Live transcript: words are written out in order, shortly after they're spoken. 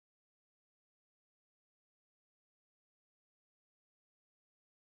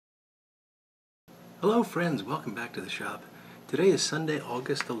Hello friends, welcome back to the shop. Today is Sunday,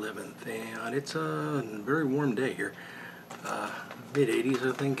 August 11th, and it's a very warm day here. Mid-80s,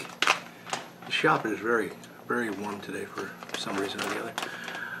 I think. The shop is very warm today for some reason or the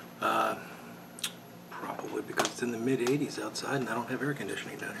other. Probably because it's in the mid-80s outside and I don't have air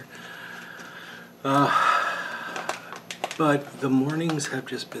conditioning down here. But the mornings have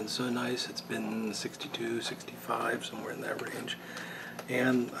just been so nice. It's been 62, 65, somewhere in that range.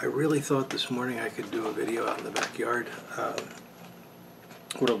 And I really thought this morning I could do a video out in the backyard.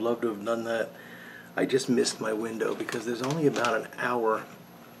 Would have loved to have done that. I just missed my window because there's only about an hour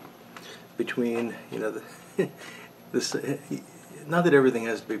between, not that everything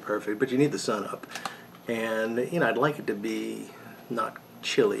has to be perfect, but you need the sun up. And, I'd like it to be not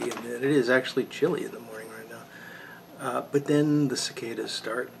chilly, and it is actually chilly in the morning right now. But then the cicadas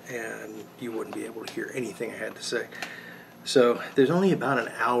start, and you wouldn't be able to hear anything I had to say. So there's only about an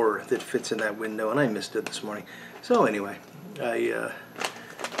hour that fits in that window, and I missed it this morning. So anyway, I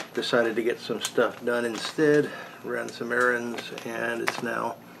decided to get some stuff done instead, ran some errands, and it's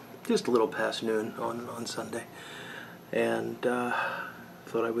now just a little past noon on Sunday. And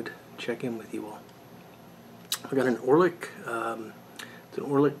thought I would check in with you all. I got an Orlick, it's an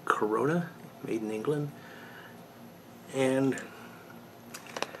Orlick Corona, made in England. And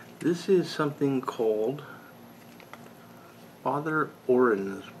this is something called Father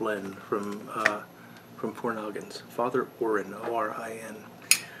Orin's blend from Four Noggins. Father Orin, O-R-I-N.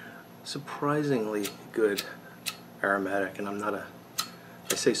 Surprisingly good aromatic, and I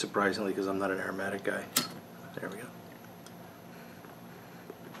say surprisingly because I'm not an aromatic guy. There we go.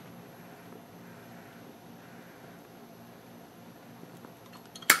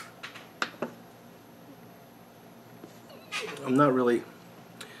 I'm not really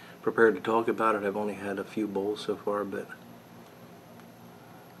prepared to talk about it. I've only had a few bowls so far, but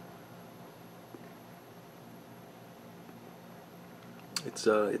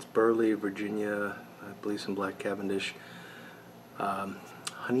it's Burley, Virginia, I believe some black Cavendish,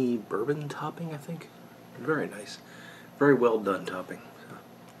 honey bourbon topping, I think. Very nice, very well done topping. So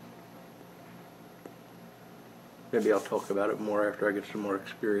maybe I'll talk about it more after I get some more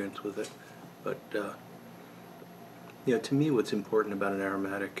experience with it. But to me, what's important about an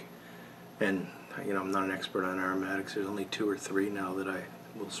aromatic, and I'm not an expert on aromatics. There's only 2 or 3 now that I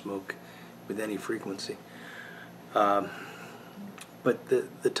will smoke with any frequency. But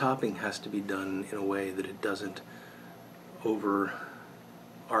the topping has to be done in a way that it doesn't overarch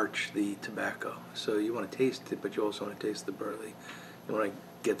the tobacco. So you want to taste it, but you also want to taste the burley. You want to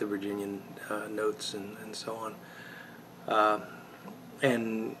get the Virginian notes and so on.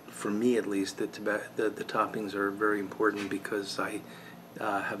 And for me, at least, the toppings are very important because I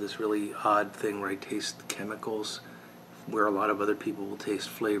have this really odd thing where I taste chemicals, where a lot of other people will taste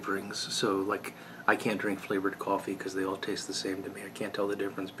flavorings. So, like, I can't drink flavored coffee because they all taste the same to me. I can't tell the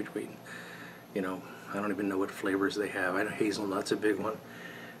difference between, I don't even know what flavors they have. I know hazelnut's a big one,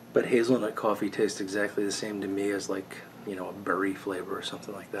 but hazelnut coffee tastes exactly the same to me as, like, a berry flavor or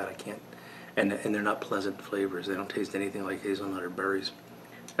something like that. I can't, and they're not pleasant flavors. They don't taste anything like hazelnut or berries.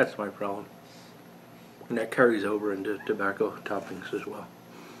 That's my problem. And that carries over into tobacco toppings as well.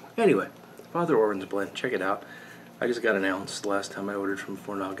 Anyway, Father Orin's blend, check it out. I just got an ounce the last time I ordered from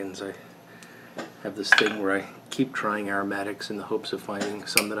Four Noggins. I have this thing where I keep trying aromatics in the hopes of finding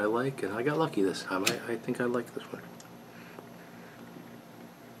some that I like, and I got lucky this time. I think I like this one.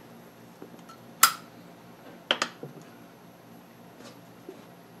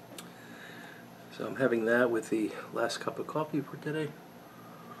 So I'm having that with the last cup of coffee for today.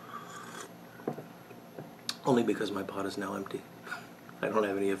 Only because my pot is now empty. I don't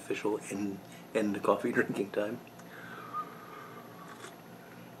have any official end coffee drinking time.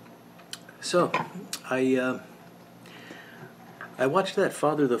 So, I watched that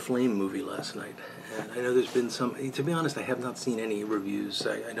Father the Flame movie last night, and I know there's been some, to be honest, I have not seen any reviews.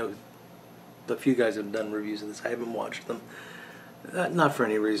 I know a few guys have done reviews of this. I haven't watched them. Not for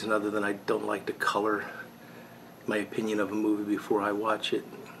any reason other than I don't like to color my opinion of a movie before I watch it.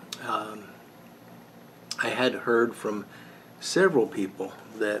 I had heard from several people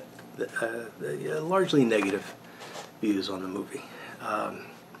that largely negative views on the movie.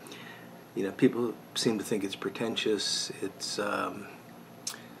 People seem to think it's pretentious, it's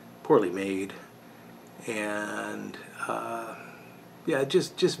poorly made, and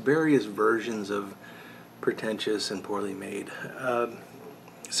just various versions of pretentious and poorly made.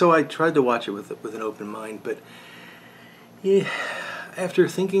 So I tried to watch it with an open mind, but yeah, after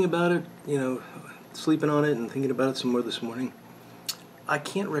thinking about it, sleeping on it and thinking about it some more this morning, I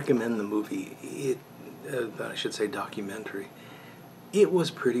can't recommend the movie. I should say documentary. It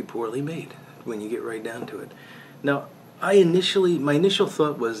was pretty poorly made, when you get right down to it. Now, my initial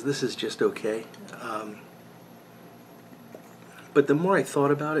thought was this is just okay. But the more I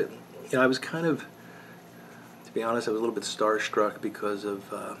thought about it, I was kind of, to be honest, I was a little bit starstruck because of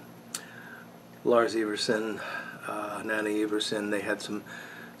Lars Iversen, Nana Iversen. They had some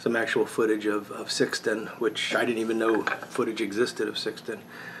actual footage of Sixten, which I didn't even know footage existed of Sixten.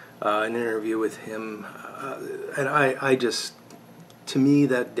 An interview with him, and I just, to me,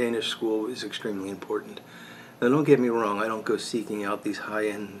 that Danish school is extremely important. Now, don't get me wrong, I don't go seeking out these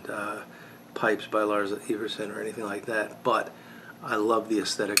high-end pipes by Lars Iversen or anything like that, but I love the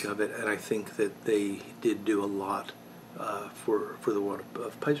aesthetic of it, and I think that they did do a lot for the world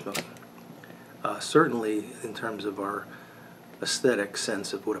of pipe smoking. Certainly in terms of our aesthetic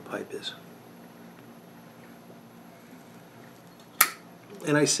sense of what a pipe is.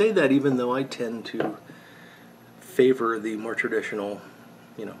 And I say that even though I tend to favor the more traditional,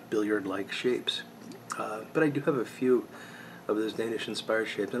 billiard-like shapes. But I do have a few of those Danish-inspired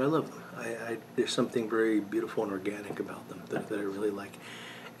shapes, and I love them. There's something very beautiful and organic about them that I really like.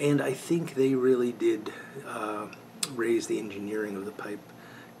 And I think they really did raise the engineering of the pipe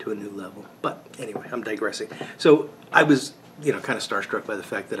to a new level. But anyway, I'm digressing. So I was, kind of starstruck by the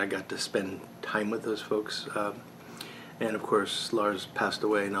fact that I got to spend time with those folks. And of course, Lars passed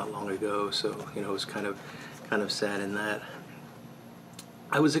away not long ago, so it was kind of sad in that.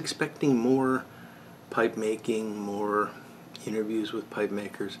 I was expecting more pipe making, more interviews with pipe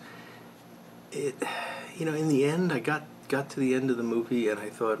makers. In the end, I got to the end of the movie and I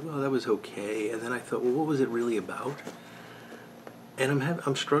thought, well, that was okay. And then I thought, well, what was it really about? And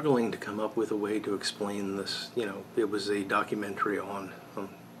I'm struggling to come up with a way to explain this. It was a documentary on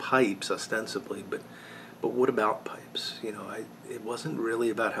pipes ostensibly, but what about pipes? It wasn't really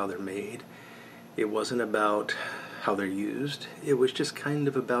about how they're made. It wasn't about how they're used. It was just kind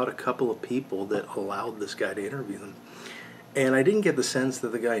of about a couple of people that allowed this guy to interview them. And I didn't get the sense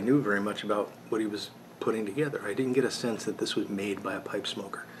that the guy knew very much about what he was putting together. I didn't get a sense that this was made by a pipe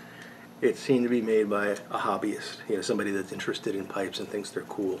smoker. It seemed to be made by a hobbyist, somebody that's interested in pipes and thinks they're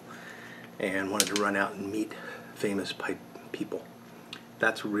cool and wanted to run out and meet famous pipe people.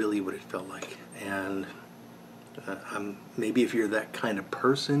 That's really what it felt like. And maybe if you're that kind of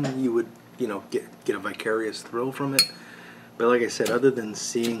person, you would get a vicarious thrill from it. But like I said, other than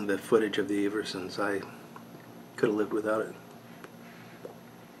seeing the footage of the Iversens, I could have lived without it.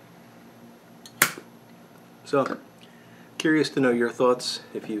 So, curious to know your thoughts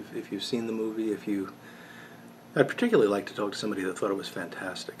if you've seen the movie. I'd particularly like to talk to somebody that thought it was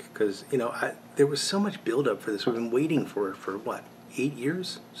fantastic, because there was so much build-up for this. We've been waiting for it for what, 8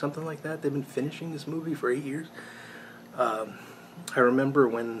 years, something like that. They've been finishing this movie for 8 years. I remember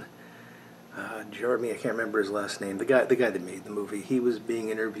when Jeremy, I can't remember his last name, the guy that made the movie, he was being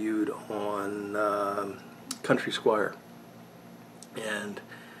interviewed on Country Squire, and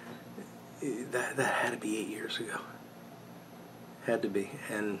that had to be 8 years ago. Had to be.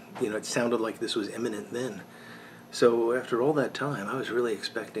 And it sounded like this was imminent then. So after all that time, I was really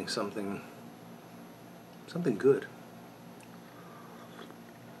expecting something good.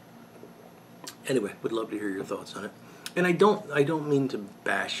 Anyway, would love to hear your thoughts on it. And I don't mean to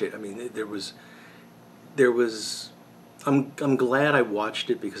bash it. I mean, there was I'm glad I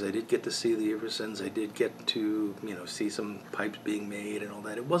watched it, because I did get to see the Iversens. I did get to see some pipes being made and all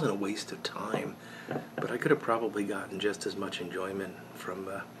that. It wasn't a waste of time, but I could have probably gotten just as much enjoyment from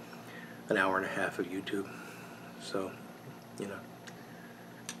an hour and a half of YouTube. So,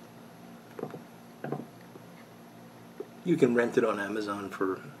 you can rent it on Amazon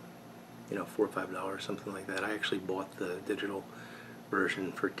for $4 or $5, something like that. I actually bought the digital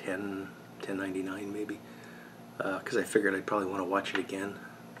version for $10.99 maybe, because I figured I'd probably want to watch it again.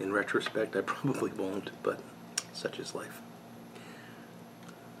 In retrospect, I probably won't, but such is life.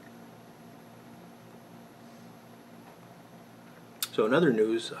 So in other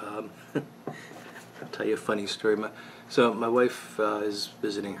news, I'll tell you a funny story. My wife is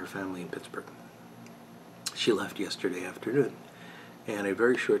visiting her family in Pittsburgh. She left yesterday afternoon. And a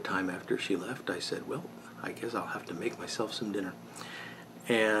very short time after she left, I said, well, I guess I'll have to make myself some dinner.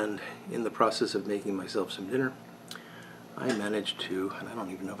 And in the process of making myself some dinner, I managed to, and I don't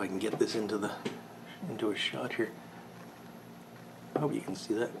even know if I can get this into a shot here. I hope you can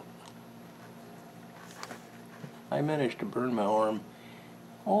see that. I managed to burn my arm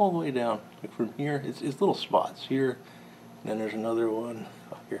all the way down. Like from here, it's little spots here, and then there's another one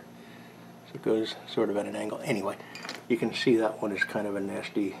up here. So it goes sort of at an angle. Anyway, you can see that one is kind of a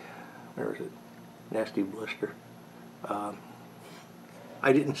nasty, where is it? Nasty blister.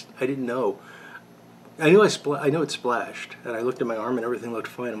 I didn't know I know it splashed, and I looked at my arm and everything looked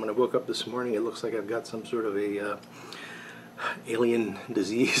fine. And when I woke up this morning, it looks like I've got some sort of a alien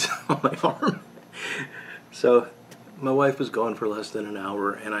disease on my arm. So my wife was gone for less than an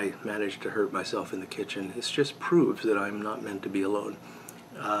hour, and I managed to hurt myself in the kitchen. This just proves that I'm not meant to be alone,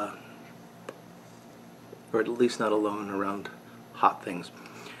 or at least not alone around hot things.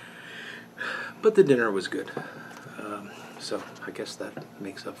 But the dinner was good, so I guess that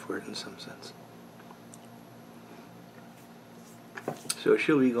makes up for it in some sense. So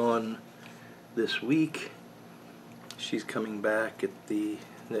she'll be gone this week. She's coming back at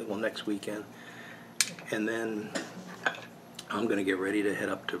next weekend, and then I'm going to get ready to head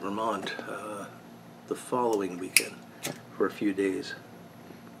up to Vermont the following weekend for a few days.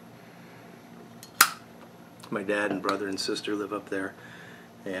 My dad and brother and sister live up there,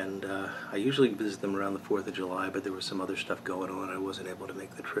 and I usually visit them around the 4th of July, but there was some other stuff going on. I wasn't able to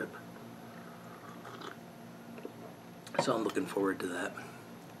make the trip. So I'm looking forward to that.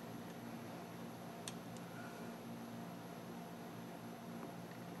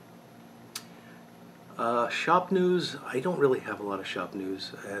 Shop news, I don't really have a lot of shop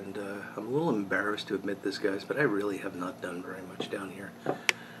news, and I'm a little embarrassed to admit this, guys, but I really have not done very much down here.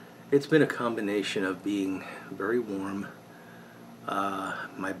 It's been a combination of being very warm,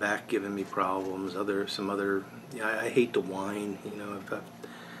 my back giving me problems, I hate to whine, you know. It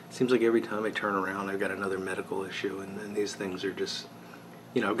seems like every time I turn around I've got another medical issue, and these things are just,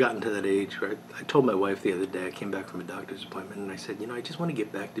 you know, I've gotten to that age where I told my wife the other day, I came back from a doctor's appointment, and I said, you know, I just want to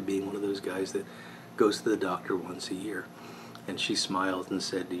get back to being one of those guys that goes to the doctor once a year. And she smiled and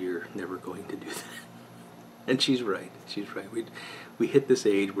said, you're never going to do that. And she's right. She's right. We hit this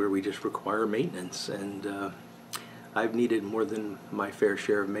age where we just require maintenance, and I've needed more than my fair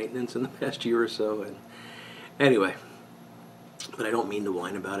share of maintenance in the past year or so. And anyway, but I don't mean to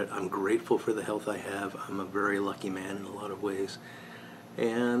whine about it. I'm grateful for the health I have. I'm a very lucky man in a lot of ways.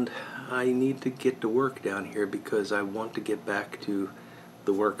 And I need to get to work down here because I want to get back to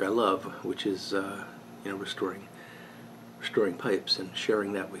the work I love, which is you know, restoring pipes and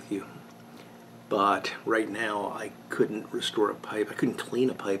sharing that with you. But right now I couldn't restore a pipe. I couldn't clean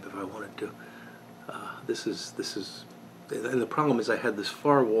a pipe if I wanted to. This is, and the problem is I had this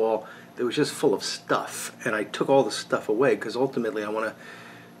far wall that was just full of stuff, and I took all the stuff away because ultimately I want to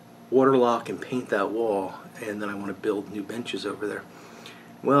waterlock and paint that wall, and then I want to build new benches over there.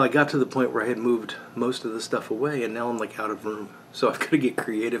 Well, I got to the point where I had moved most of the stuff away, and now I'm like out of room. So I've got to get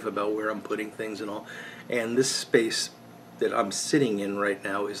creative about where I'm putting things and all. And this space that I'm sitting in right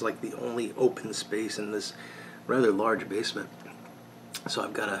now is like the only open space in this rather large basement. So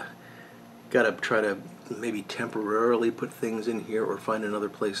I've got to try to maybe temporarily put things in here or find another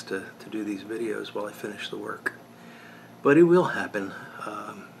place to do these videos while I finish the work. But it will happen.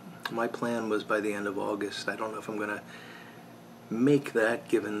 My plan was by the end of August. I don't know if I'm going to make that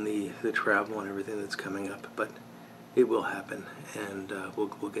given the travel and everything that's coming up, but it will happen, and we'll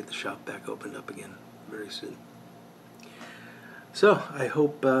get the shop back opened up again very soon. So I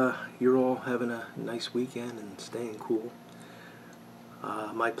hope you're all having a nice weekend and staying cool.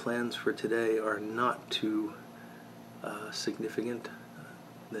 My plans for today are not too significant.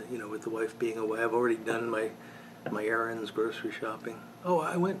 You know, with the wife being away, I've already done my errands, grocery shopping. Oh,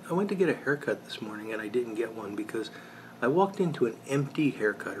 I went to get a haircut this morning, and I didn't get one because I walked into an empty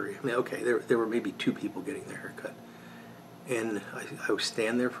haircuttery. I mean, okay, there were maybe 2 people getting their haircut. And I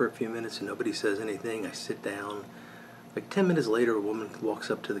stand there for a few minutes and nobody says anything. I sit down. Like 10 minutes later, a woman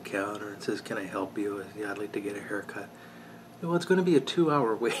walks up to the counter and says, "Can I help you?" "Yeah, I'd like to get a haircut." Well, it's going to be a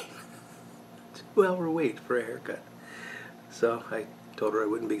 2-hour wait. 2-hour wait for a haircut. So I told her I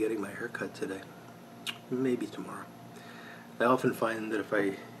wouldn't be getting my haircut today. Maybe tomorrow. I often find that if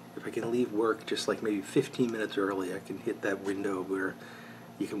I can leave work just like maybe 15 minutes early, I can hit that window where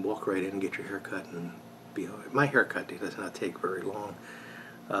you can walk right in and get your haircut and be all right. My haircut does not take very long,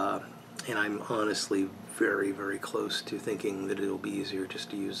 and I'm honestly very, very close to thinking that it'll be easier just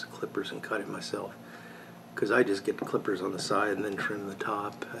to use the clippers and cut it myself, because I just get the clippers on the side and then trim the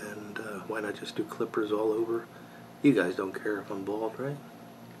top, and why not just do clippers all over? You guys don't care if I'm bald, right?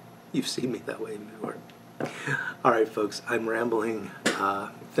 You've seen me that way before. All right, folks, I'm rambling.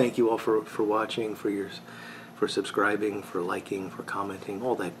 Thank you all for watching, for subscribing, for liking, for commenting,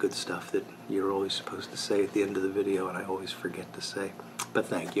 all that good stuff that you're always supposed to say at the end of the video, and I always forget to say. But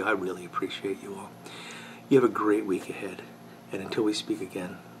thank you. I really appreciate you all. You have a great week ahead, and until we speak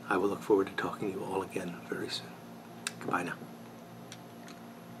again, I will look forward to talking to you all again very soon. Goodbye now.